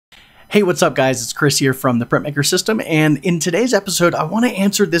Hey, what's up guys? It's Chris here from the Printmaker System, and in today's episode I want to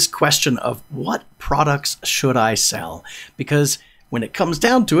answer this question of what products should I sell? Because when it comes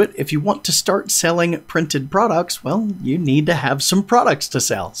down to it, if you want to start selling printed products, well, you need to have some products to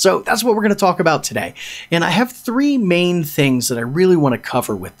sell. So that's what we're going to talk about today. And I have three main things that I really want to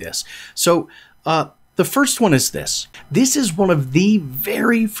cover with this. So the first one is this. This is one of the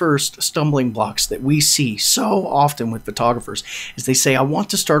very first stumbling blocks that we see so often with photographers is they say, I want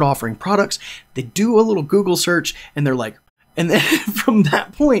to start offering products. They do a little Google search and they're like, and then from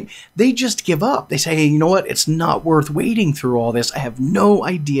that point, they just give up. They say, hey, you know what? It's not worth waiting through all this. I have no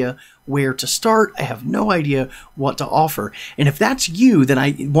idea where to start. I have no idea what to offer. And if that's you, then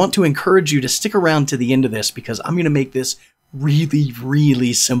I want to encourage you to stick around to the end of this because I'm going to make this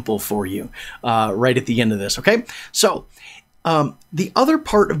really simple for you right at the end of this, okay? So the other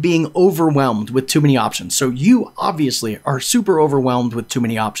part of being overwhelmed with too many options. So you obviously are super overwhelmed with too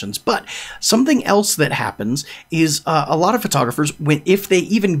many options, but something else that happens is a lot of photographers, if they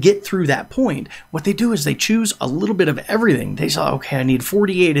even get through that point, what they do is they choose a little bit of everything. They say, okay, I need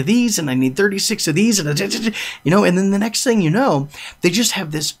 48 of these and I need 36 of these, and and then the next thing you know, they just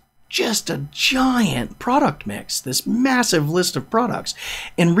have just a giant product mix, this massive list of products.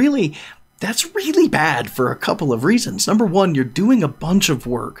 And really, that's really bad for a couple of reasons. Number one, you're doing a bunch of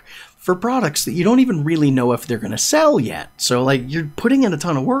work for products that you don't even really know if they're going to sell yet. So like you're putting in a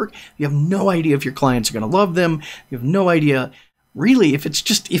ton of work. You have no idea if your clients are going to love them. You have no idea really if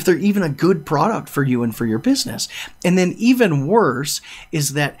they're even a good product for you and for your business. And then even worse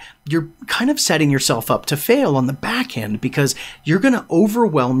is that you're kind of setting yourself up to fail on the back end because you're going to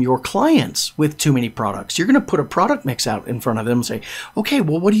overwhelm your clients with too many products. You're going to put a product mix out in front of them and say, okay,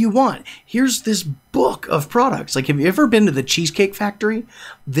 well, what do you want? Here's this book of products. Like, have you ever been to the Cheesecake Factory?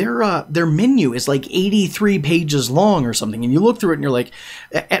 Their menu is like 83 pages long or something. And you look through it and you're like,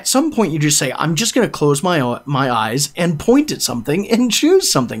 at some point you just say, I'm just going to close my eyes and point at something and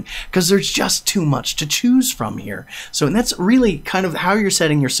choose something because there's just too much to choose from here. So, and that's really kind of how you're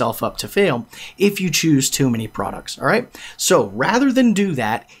setting yourself up to fail if you choose too many products. All right. So rather than do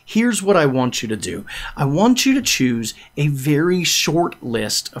that, here's what I want you to do. I want you to choose a very short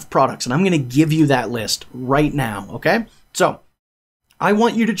list of products, and I'm going to give you that list right now. Okay. So I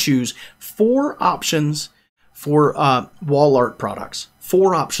want you to choose 4 options for wall art products.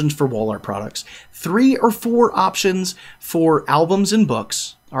 4 options for wall art products. 3 or 4 options for albums and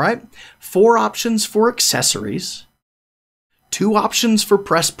books. All right. 4 options for accessories. 2 options for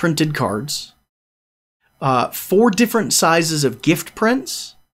press printed cards, 4 different sizes of gift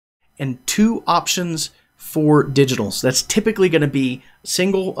prints, and 2 options for digitals. That's typically going to be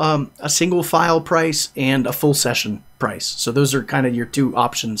a single file price and a full session price. So those are kind of your 2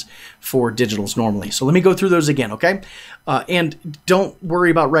 options for digitals normally. So let me go through those again, okay? And don't worry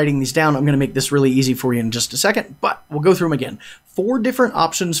about writing these down. I'm going to make this really easy for you in just a second, but we'll go through them again. 4 different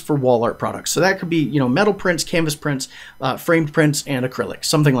options for wall art products. So that could be, metal prints, canvas prints, framed prints, and acrylics,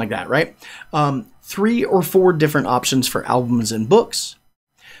 something like that, right? 3 or 4 different options for albums and books.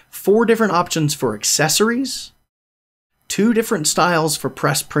 4 different options for accessories. 2 different styles for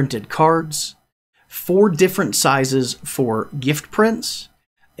press printed cards. 4 different sizes for gift prints.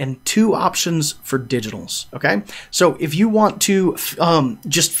 And 2 options for digitals, okay? So if you want to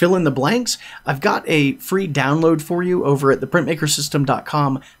just fill in the blanks, I've got a free download for you over at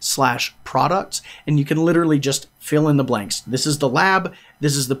theprintmakersystem.com/products, and you can literally just fill in the blanks. This is the lab,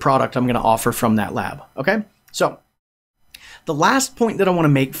 this is the product I'm gonna offer from that lab, okay? So the last point that I wanna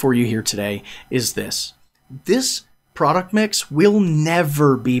make for you here today is this. This product mix will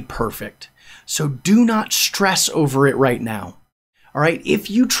never be perfect, so do not stress over it right now. All right, if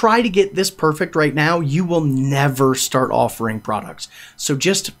you try to get this perfect right now, you will never start offering products. So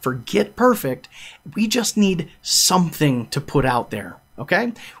just forget perfect. We just need something to put out there,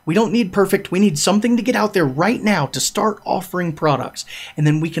 okay? We don't need perfect. We need something to get out there right now to start offering products. And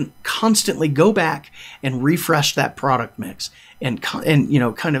then we can constantly go back and refresh that product mix and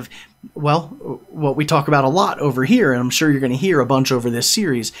kind of, well, what we talk about a lot over here, and I'm sure you're going to hear a bunch over this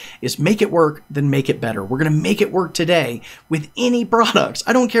series, is make it work, then make it better. We're going to make it work today with any products.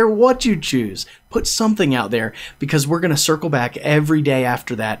 I don't care what you choose. Put something out there because we're going to circle back every day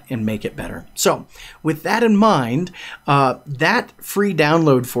after that and make it better. So with that in mind, that free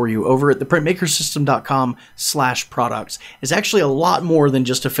download for you over at theprintmakersystem.com/products is actually a lot more than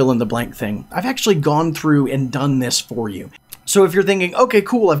just a fill in the blank thing. I've actually gone through and done this for you. So if you're thinking, okay,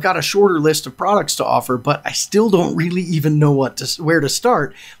 cool, I've got a shorter list of products to offer, but I still don't really even know where to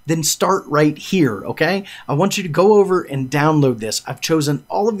start, then start right here, okay? I want you to go over and download this. I've chosen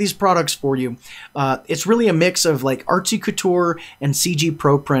all of these products for you. It's really a mix of like Artsy Couture and CG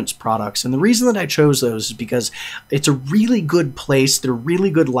Pro Prints products. And the reason that I chose those is because it's a really good place. They're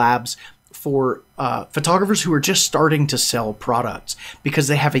really good labs for photographers who are just starting to sell products, because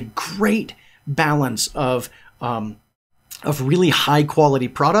they have a great balance of really high quality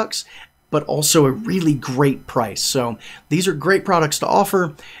products, but also a really great price. So these are great products to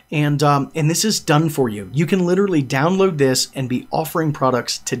offer, and this is done for you. You can literally download this and be offering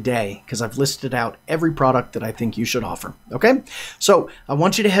products today, because I've listed out every product that I think you should offer. Okay, so I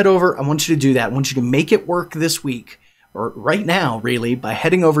want you to head over. I want you to do that. I want you to make it work this week, or right now, really, by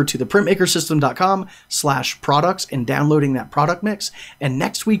heading over to theprintmakersystem.com/products and downloading that product mix. And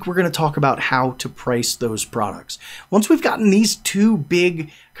next week, we're going to talk about how to price those products. Once we've gotten these two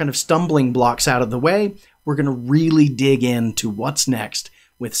big kind of stumbling blocks out of the way, we're going to really dig into what's next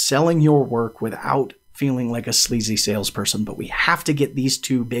with selling your work without feeling like a sleazy salesperson. But we have to get these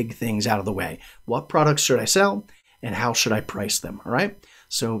two big things out of the way. What products should I sell, and how should I price them? All right.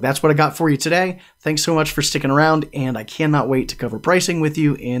 So that's what I got for you today. Thanks so much for sticking around, and I cannot wait to cover pricing with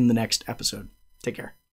you in the next episode. Take care.